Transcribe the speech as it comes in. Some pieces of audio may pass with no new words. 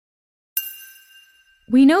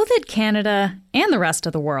We know that Canada and the rest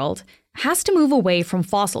of the world has to move away from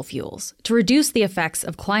fossil fuels to reduce the effects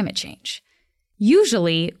of climate change.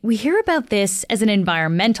 Usually, we hear about this as an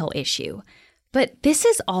environmental issue, but this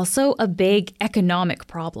is also a big economic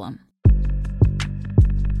problem.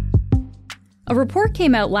 A report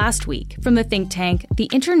came out last week from the think tank, the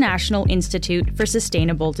International Institute for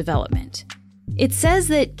Sustainable Development. It says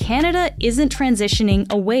that Canada isn't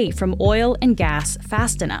transitioning away from oil and gas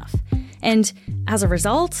fast enough, and as a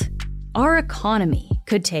result, our economy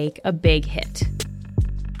could take a big hit.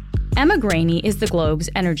 Emma Graney is the Globe's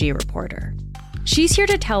energy reporter. She's here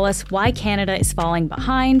to tell us why Canada is falling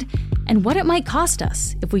behind and what it might cost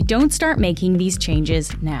us if we don't start making these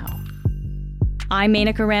changes now. I'm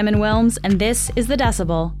Menaka Raman-Wilms, and this is The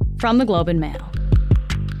Decibel from the Globe and Mail.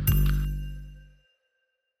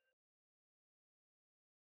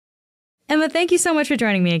 Emma, thank you so much for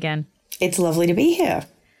joining me again. It's lovely to be here.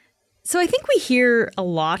 So I think we hear a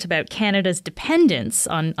lot about Canada's dependence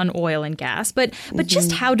on oil and gas, but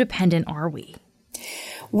just how dependent are we?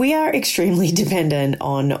 We are extremely dependent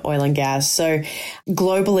on oil and gas. So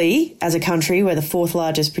globally, as a country, we're the fourth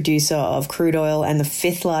largest producer of crude oil and the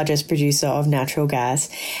fifth largest producer of natural gas.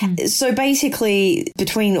 So basically,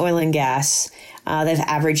 between oil and gas, they've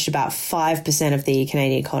averaged about 5% of the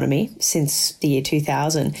Canadian economy since the year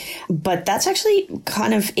 2000. But that's actually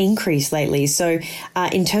kind of increased lately. So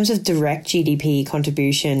in terms of direct GDP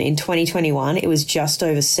contribution, in 2021, it was just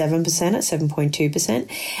over 7% at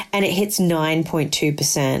 7.2%. And it hits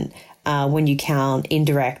 9.2% when you count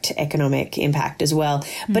indirect economic impact as well.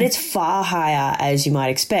 But it's far higher, as you might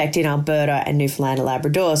expect, in Alberta and Newfoundland and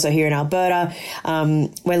Labrador. So here in Alberta,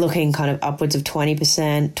 we're looking kind of upwards of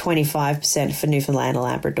 20%, 25% for Newfoundland and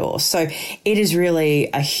Labrador. So it is really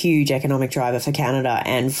a huge economic driver for Canada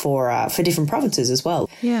and for different provinces as well.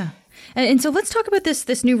 Yeah. And so let's talk about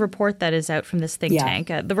this new report that is out from this think tank.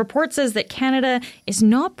 The report says that Canada is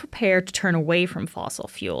not prepared to turn away from fossil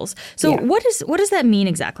fuels. So what does that mean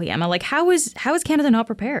exactly, Emma? Like, how is Canada not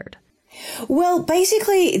prepared? Well,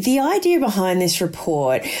 basically, the idea behind this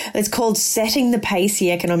report is called Setting the Pace,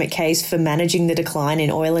 the Economic Case for Managing the Decline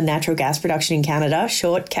in Oil and Natural Gas Production in Canada.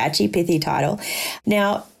 Short, catchy, pithy title.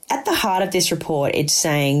 Now, at the heart of this report, it's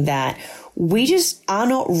saying that we just are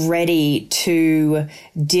not ready to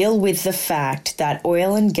deal with the fact that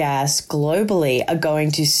oil and gas globally are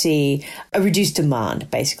going to see a reduced demand,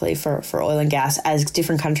 basically, for oil and gas as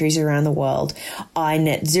different countries around the world eye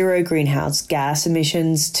net zero greenhouse gas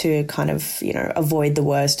emissions to kind of, avoid the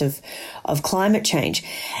worst of climate change.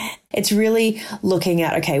 It's really looking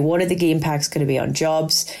at, okay, what are the impacts going to be on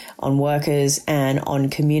jobs, on workers, and on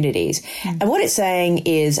communities? And what it's saying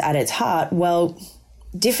is, at its heart, well,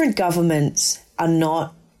 different governments are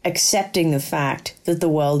not accepting the fact that the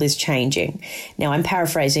world is changing. Now, I'm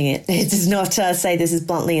paraphrasing it. It does not say this is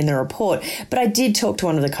bluntly in the report, but I did talk to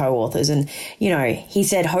one of the co-authors and, he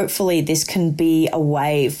said, hopefully this can be a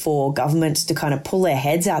way for governments to kind of pull their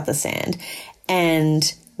heads out the sand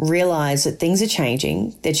and realize that things are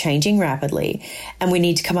changing. They're changing rapidly, and we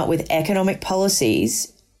need to come up with economic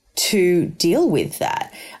policies to deal with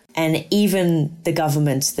that. And even the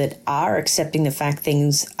governments that are accepting the fact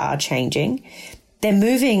things are changing, they're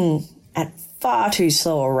moving at far too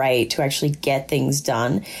slow a rate to actually get things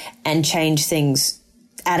done and change things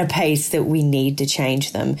at a pace that we need to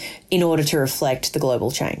change them in order to reflect the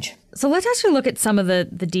global change. So let's actually look at some of the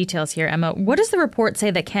details here, Emma. What does the report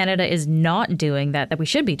say that Canada is not doing that we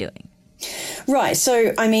should be doing? Right.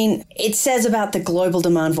 So, it says about the global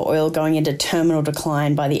demand for oil going into terminal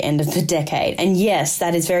decline by the end of the decade. And yes,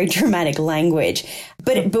 that is very dramatic language.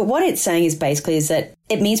 But what it's saying is that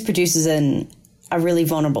it means producers are really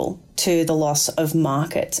vulnerable to the loss of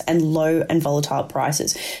markets and low and volatile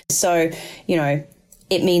prices. So,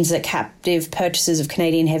 it means that captive purchases of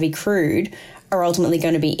Canadian heavy crude are ultimately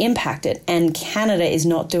going to be impacted. And Canada is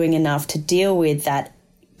not doing enough to deal with that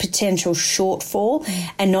potential shortfall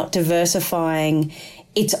and not diversifying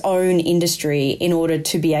its own industry in order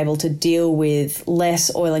to be able to deal with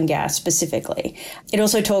less oil and gas specifically. It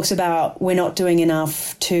also talks about we're not doing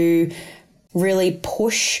enough to really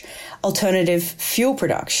push alternative fuel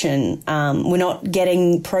production. We're not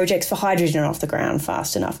getting projects for hydrogen off the ground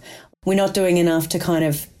fast enough. We're not doing enough to kind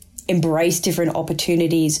of embrace different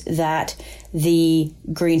opportunities that the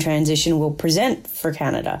green transition will present for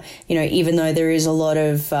Canada. Even though there is a lot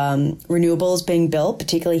of renewables being built,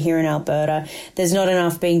 particularly here in Alberta, there's not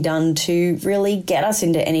enough being done to really get us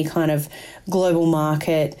into any kind of global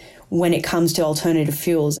market when it comes to alternative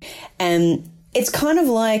fuels. And it's kind of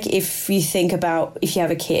like if you think about if you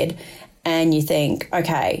have a kid and you think,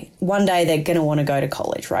 okay, one day they're going to want to go to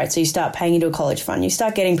college, right? So you start paying into a college fund, you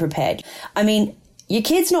start getting prepared. your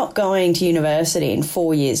kid's not going to university in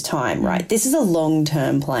 4 years' time, right? This is a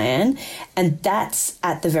long-term plan, and that's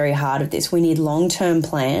at the very heart of this. We need long-term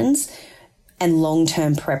plans and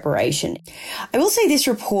long-term preparation. I will say this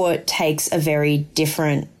report takes a very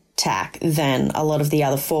different tack than a lot of the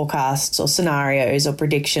other forecasts or scenarios or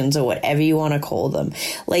predictions or whatever you want to call them.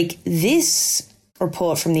 Like this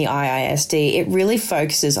report from the IISD, it really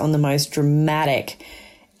focuses on the most dramatic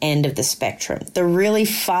end of the spectrum, the really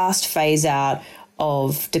fast phase out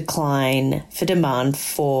of decline for demand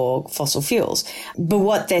for fossil fuels. But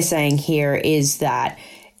what they're saying here is that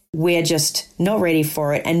we're just not ready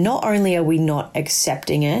for it. And not only are we not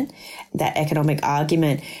accepting it, that economic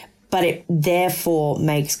argument, but it therefore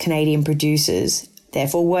makes Canadian producers,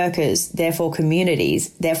 therefore workers, therefore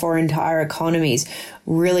communities, therefore entire economies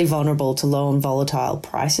really vulnerable to low and volatile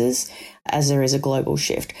prices as there is a global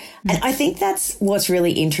shift. And I think that's what's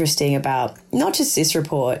really interesting about not just this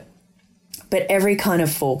report, but every kind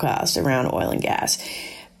of forecast around oil and gas,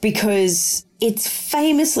 because it's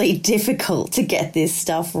famously difficult to get this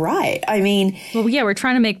stuff right. I mean... Well, yeah, we're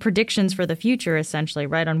trying to make predictions for the future, essentially,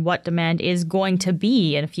 right, on what demand is going to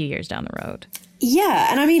be in a few years down the road. Yeah,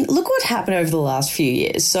 and I mean, look what happened over the last few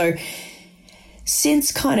years. So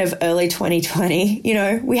since kind of early 2020, you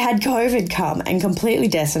know, we had COVID come and completely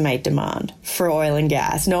decimate demand for oil and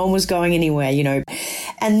gas. No one was going anywhere, you know.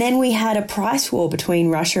 And then we had a price war between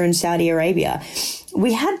Russia and Saudi Arabia.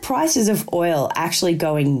 We had prices of oil actually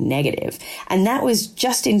going negative. And that was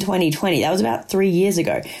just in 2020. That was about 3 years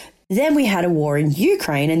ago. Then we had a war in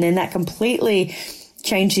Ukraine, and then that completely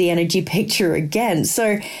changed the energy picture again.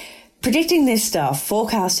 So predicting this stuff,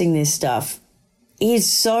 forecasting this stuff is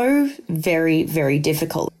so very, very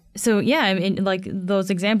difficult. So, yeah, I mean, like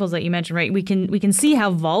those examples that you mentioned, right, we can see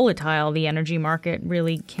how volatile the energy market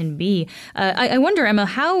really can be. I wonder, Emma,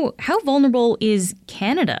 how vulnerable is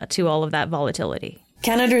Canada to all of that volatility?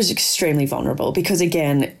 Canada is extremely vulnerable because,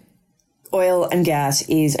 again, oil and gas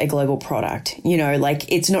is a global product. You know,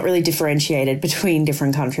 like it's not really differentiated between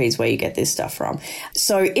different countries where you get this stuff from.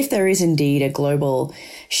 So if there is indeed a global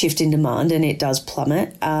shift in demand and it does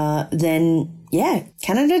plummet, then yeah,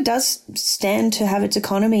 Canada does stand to have its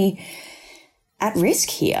economy at risk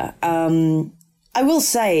here. I will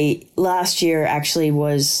say last year actually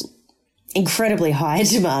was incredibly high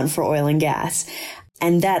demand for oil and gas.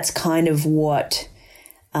 And that's kind of what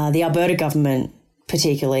the Alberta government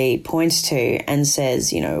particularly points to and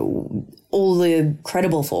says, you know, all the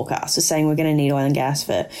credible forecasts are saying we're going to need oil and gas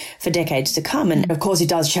for decades to come. And of course it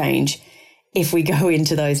does change if we go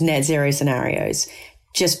into those net zero scenarios,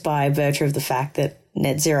 just by virtue of the fact that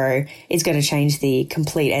net zero is going to change the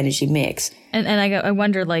complete energy mix. And I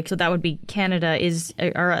wonder, like, so that would be Canada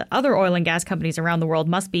or other oil and gas companies around the world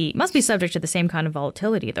must be subject to the same kind of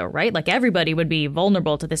volatility, though, right? Like everybody would be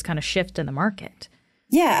vulnerable to this kind of shift in the market.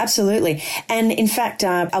 Yeah, absolutely. And in fact,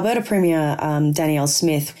 Alberta Premier Danielle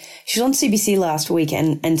Smith, she was on CBC last week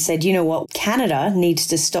and said, you know what, Canada needs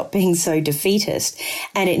to stop being so defeatist,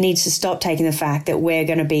 and it needs to stop taking the fact that we're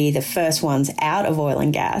going to be the first ones out of oil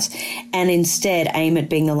and gas and instead aim at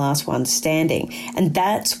being the last ones standing. And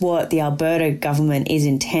that's what the Alberta government is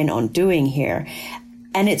intent on doing here.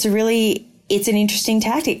 And it's an interesting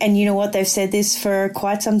tactic. And you know what? They've said this for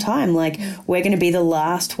quite some time. Like, we're going to be the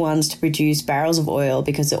last ones to produce barrels of oil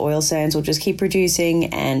because the oil sands will just keep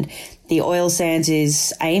producing, and the oil sands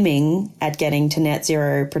is aiming at getting to net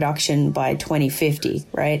zero production by 2050,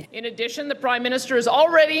 right? In addition, the Prime Minister is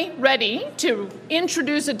already ready to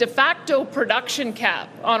introduce a de facto production cap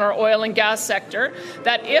on our oil and gas sector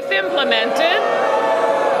that, if implemented,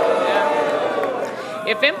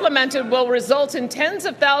 will result in tens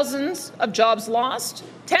of thousands of jobs lost,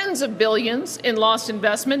 tens of billions in lost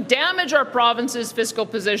investment, damage our province's fiscal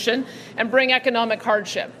position, and bring economic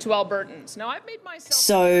hardship to Albertans. Now, I've made myself...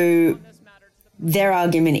 So their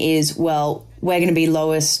argument is, well, we're going to be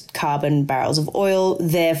lowest carbon barrels of oil,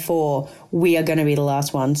 therefore we are going to be the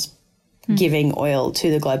last ones giving oil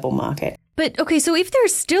to the global market. But, okay, so if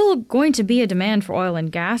there's still going to be a demand for oil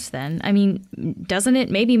and gas then, I mean, doesn't it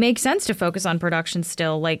maybe make sense to focus on production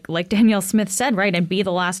still, like Danielle Smith said, right, and be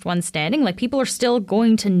the last one standing? Like, people are still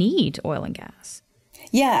going to need oil and gas.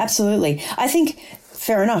 Yeah, absolutely. I think,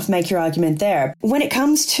 fair enough, make your argument there. When it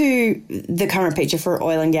comes to the current picture for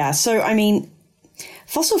oil and gas, so, I mean,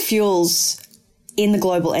 fossil fuels in the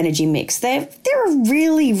global energy mix, they're a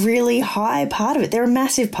really, really high part of it. They're a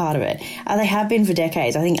massive part of it. They have been for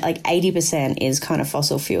decades. I think like 80% is kind of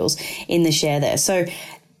fossil fuels in the share there. So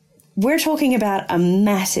we're talking about a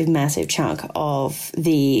massive, massive chunk of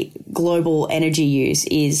the global energy use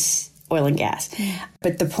is oil and gas.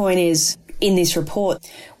 But the point is, in this report,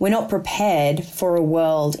 we're not prepared for a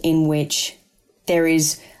world in which there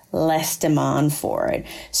is less demand for it.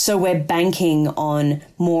 So we're banking on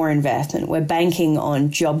more investment. We're banking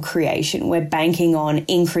on job creation. We're banking on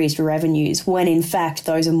increased revenues when in fact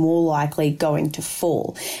those are more likely going to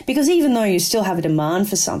fall. Because even though you still have a demand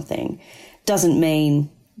for something, doesn't mean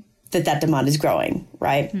that that demand is growing,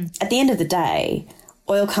 right? At the end of the day,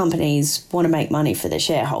 oil companies want to make money for their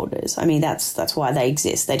shareholders. I mean, that's why they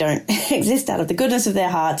exist. They don't exist out of the goodness of their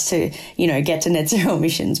hearts to, get to net zero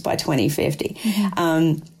emissions by 2050.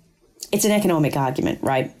 It's an economic argument,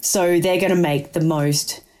 right? So they're going to make the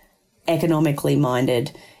most economically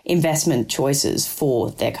minded investment choices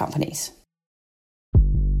for their companies.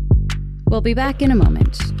 We'll be back in a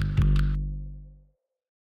moment.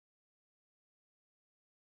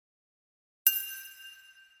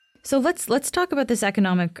 So let's talk about this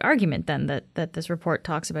economic argument then that this report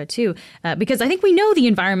talks about too, because I think we know the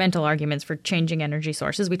environmental arguments for changing energy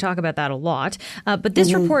sources. We talk about that a lot, but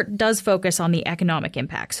this report does focus on the economic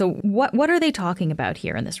impact. So what are they talking about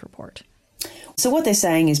here in this report? So what they're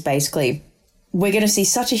saying is basically we're going to see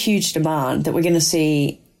such a huge demand that we're going to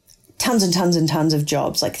see tons and tons and tons of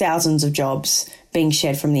jobs, like thousands of jobs being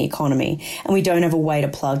shed from the economy. And we don't have a way to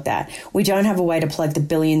plug that. We don't have a way to plug the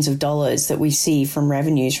billions of dollars that we see from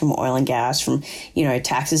revenues from oil and gas, from,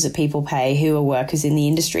 taxes that people pay who are workers in the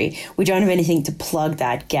industry. We don't have anything to plug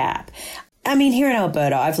that gap. I mean, here in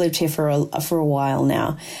Alberta, I've lived here for a while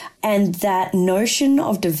now. And that notion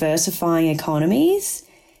of diversifying economies,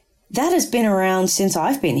 that has been around since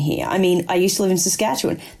I've been here. I mean, I used to live in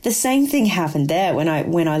Saskatchewan. The same thing happened there when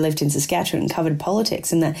I lived in Saskatchewan and covered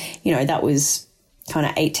politics. And that was kind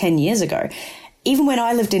of 8-10 years ago. Even when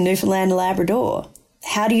I lived in Newfoundland and Labrador,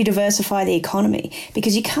 how do you diversify the economy?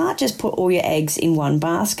 Because you can't just put all your eggs in one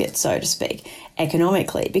basket, so to speak,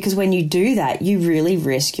 economically, because when you do that, you really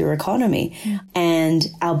risk your economy. And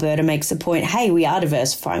Alberta makes the point, hey, we are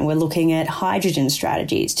diversifying. We're looking at hydrogen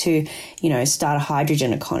strategies to, start a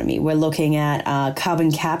hydrogen economy. We're looking at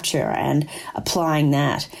carbon capture and applying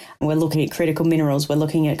that. We're looking at critical minerals. We're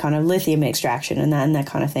looking at kind of lithium extraction and that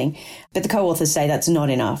kind of thing. But the co-authors say that's not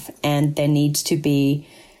enough, and there needs to be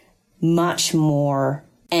much more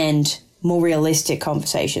and more realistic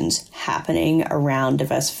conversations happening around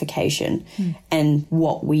diversification and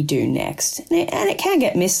what we do next. And it can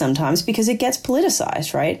get missed sometimes because it gets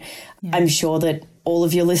politicized, right? Yeah. I'm sure that all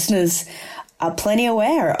of your listeners are plenty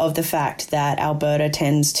aware of the fact that Alberta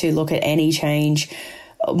tends to look at any change,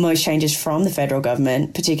 most changes from the federal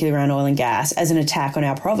government, particularly around oil and gas, as an attack on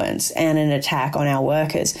our province and an attack on our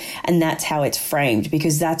workers. And that's how it's framed,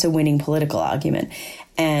 because that's a winning political argument.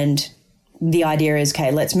 And the idea is,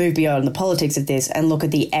 okay, let's move beyond the politics of this and look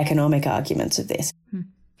at the economic arguments of this.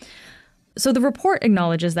 So the report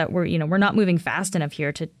acknowledges that we're not moving fast enough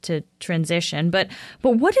here to transition. But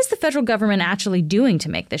what is the federal government actually doing to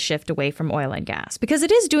make this shift away from oil and gas? Because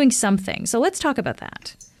it is doing something. So let's talk about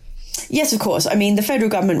that. Yes, of course. I mean, the federal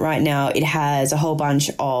government right now, it has a whole bunch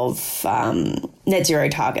of net zero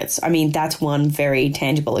targets. I mean, that's one very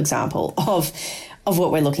tangible example of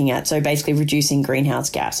what we're looking at. So basically reducing greenhouse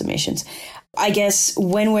gas emissions. I guess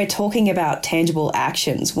when we're talking about tangible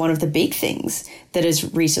actions, one of the big things that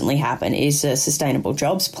has recently happened is a sustainable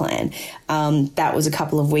jobs plan. That was a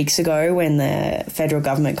couple of weeks ago when the federal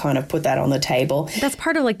government kind of put that on the table. That's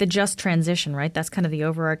part of like the just transition, right? That's kind of the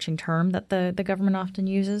overarching term that the government often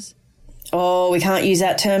uses. Oh, we can't use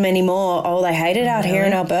that term anymore. Oh, they hate it out here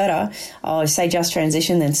in Alberta. Oh, say just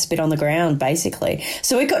transition, then spit on the ground, basically.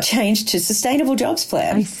 So it got changed to Sustainable Jobs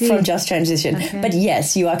Plan from just transition. Okay. But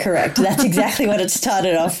yes, you are correct. That's exactly what it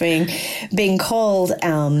started off being called.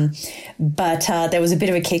 But there was a bit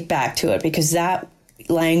of a kickback to it because that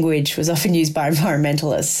language was often used by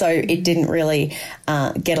environmentalists, so it didn't really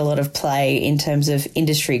get a lot of play in terms of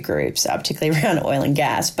industry groups, particularly around oil and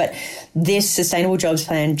gas. But this Sustainable Jobs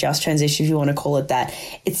Plan, just transition, if you want to call it that,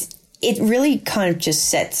 it really kind of just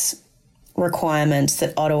sets requirements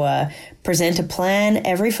that Ottawa present a plan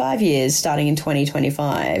every 5 years, starting in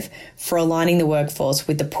 2025, for aligning the workforce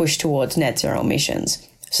with the push towards net zero emissions.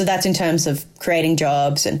 So that's in terms of creating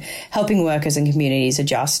jobs and helping workers and communities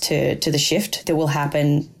adjust to the shift that will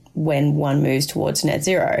happen when one moves towards net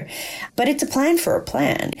zero. But it's a plan for a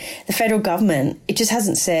plan. The federal government, it just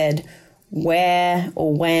hasn't said where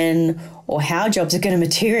or when or how jobs are going to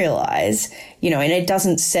materialize, and it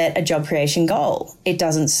doesn't set a job creation goal. It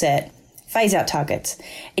doesn't set phase out targets.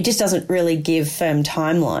 It just doesn't really give firm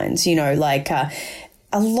timelines.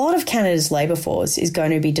 A lot of Canada's labour force is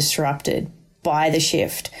going to be disrupted by the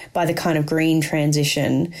shift, by the kind of green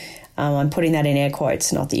transition. I'm putting that in air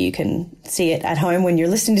quotes, not that you can see it at home when you're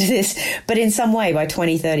listening to this, but in some way by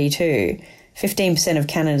 2032, 15% of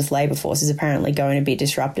Canada's labour force is apparently going to be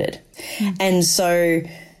disrupted. And so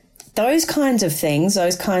those kinds of things,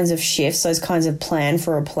 those kinds of shifts, those kinds of plan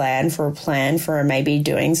for maybe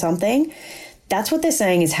doing something, that's what they're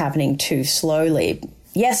saying is happening too slowly.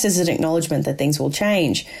 Yes, there's an acknowledgement that things will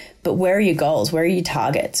change, but where are your goals? Where are your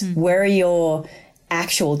targets? Where are your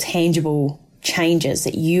actual tangible changes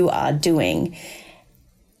that you are doing?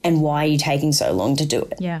 And why are you taking so long to do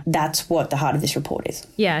it? Yeah. That's what the heart of this report is.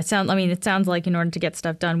 Yeah, it sounds like in order to get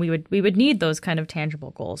stuff done, we would need those kind of tangible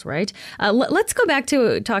goals, right? Let's go back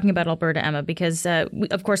to talking about Alberta, Emma, because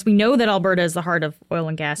of course we know that Alberta is the heart of oil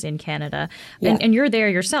and gas in Canada, and you're there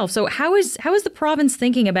yourself. So how is the province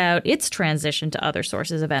thinking about its transition to other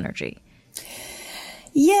sources of energy?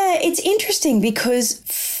 Yeah, it's interesting because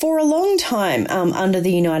for a long time under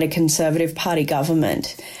the United Conservative Party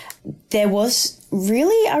government, there was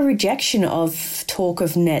really a rejection of talk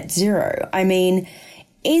of net zero. I mean,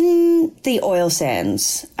 in the oil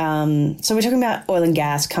sands, so we're talking about oil and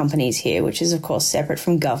gas companies here, which is, of course, separate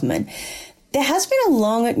from government. There has been a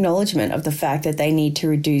long acknowledgement of the fact that they need to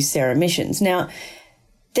reduce their emissions. Now,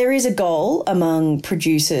 there is a goal among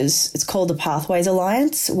producers. It's called the Pathways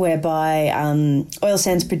Alliance, whereby oil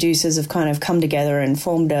sands producers have kind of come together and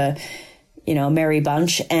formed a merry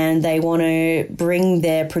bunch, and they want to bring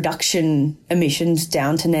their production emissions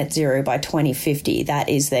down to net zero by 2050. That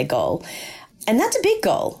is their goal. And that's a big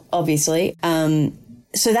goal, obviously.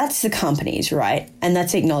 So that's the companies, right? And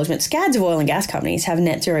that's the acknowledgement. Scads of oil and gas companies have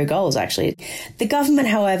net zero goals, actually. The government,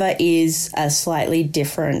 however, is a slightly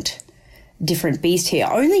different beast here.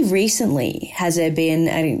 Only recently has there been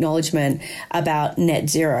an acknowledgement about net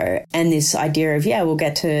zero and this idea of, we'll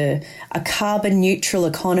get to a carbon neutral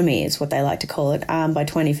economy is what they like to call it by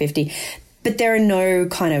 2050. But there are no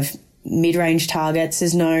kind of mid-range targets.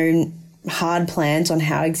 There's no hard plans on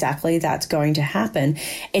how exactly that's going to happen.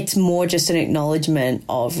 It's more just an acknowledgement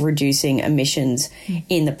of reducing emissions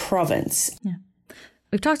in the province. Yeah.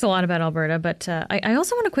 We've talked a lot about Alberta, but I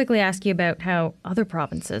also want to quickly ask you about how other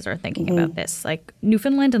provinces are thinking about this, like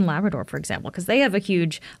Newfoundland and Labrador, for example, because they have a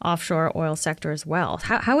huge offshore oil sector as well.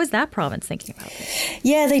 How is that province thinking about this?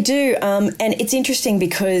 Yeah, they do. And it's interesting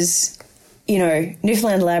because,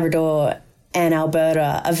 Newfoundland, Labrador and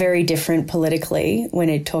Alberta are very different politically when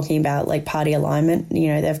you're talking about like party alignment.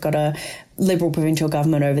 They've got a Liberal provincial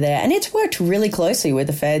government over there, and it's worked really closely with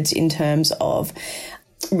the feds in terms of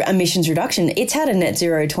emissions reduction. It's had a net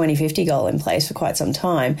zero 2050 goal in place for quite some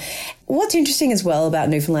time. What's interesting as well about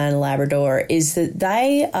Newfoundland and Labrador is that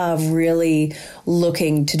they are really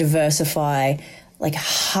looking to diversify, like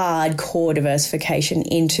hardcore diversification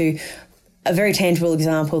into a very tangible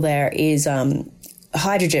example there is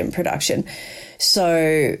hydrogen production.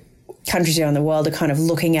 So countries around the world are kind of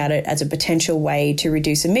looking at it as a potential way to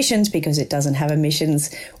reduce emissions because it doesn't have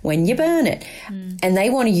emissions when you burn it. And they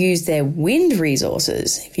want to use their wind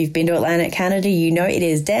resources. If you've been to Atlantic Canada, it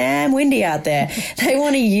is damn windy out there. They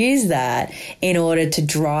want to use that in order to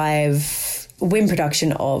drive wind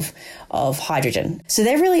production of hydrogen. So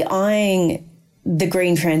they're really eyeing the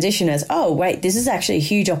green transition as, this is actually a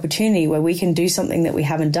huge opportunity where we can do something that we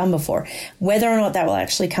haven't done before. Whether or not that will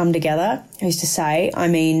actually come together, who's to say? I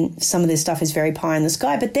mean, some of this stuff is very pie in the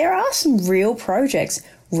sky, but there are some real projects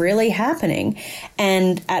really happening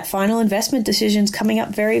and at final investment decisions coming up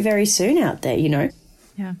very, very soon out there,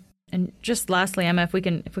 Yeah. And just lastly, Emma, if we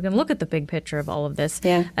can look at the big picture of all of this,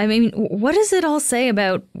 yeah. I mean, what does it all say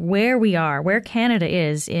about where we are, where Canada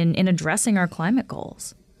is in addressing our climate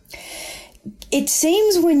goals? It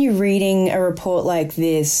seems when you're reading a report like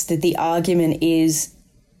this that the argument is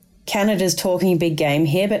Canada's talking a big game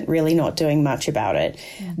here, but really not doing much about it.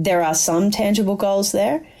 Yeah. There are some tangible goals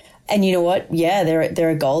there. And you know what? Yeah, there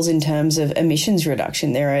are goals in terms of emissions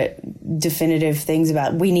reduction. There are definitive things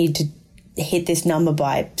about we need to hit this number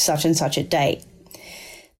by such and such a date.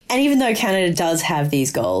 And even though Canada does have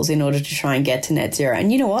these goals in order to try and get to net zero,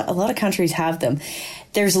 and you know what? A lot of countries have them.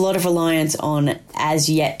 There's a lot of reliance on as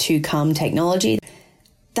yet to come technology.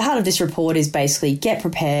 The heart of this report is basically get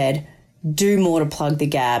prepared, do more to plug the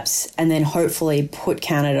gaps, and then hopefully put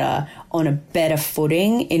Canada on a better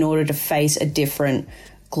footing in order to face a different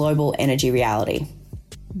global energy reality.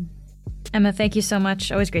 Emma, thank you so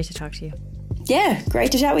much. Always great to talk to you. Yeah,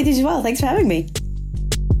 great to chat with you as well. Thanks for having me.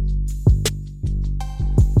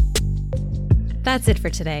 That's it for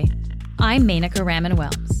today. I'm Menaka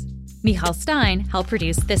Raman-Wilms. Michal Stein helped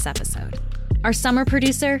produce this episode. Our summer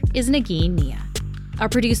producer is Nagin Nia. Our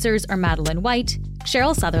producers are Madeline White,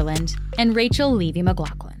 Cheryl Sutherland, and Rachel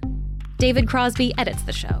Levy-McLaughlin. David Crosby edits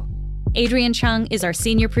the show. Adrian Chung is our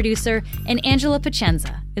senior producer, and Angela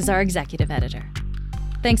Pacenza is our executive editor.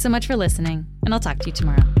 Thanks so much for listening, and I'll talk to you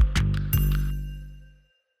tomorrow.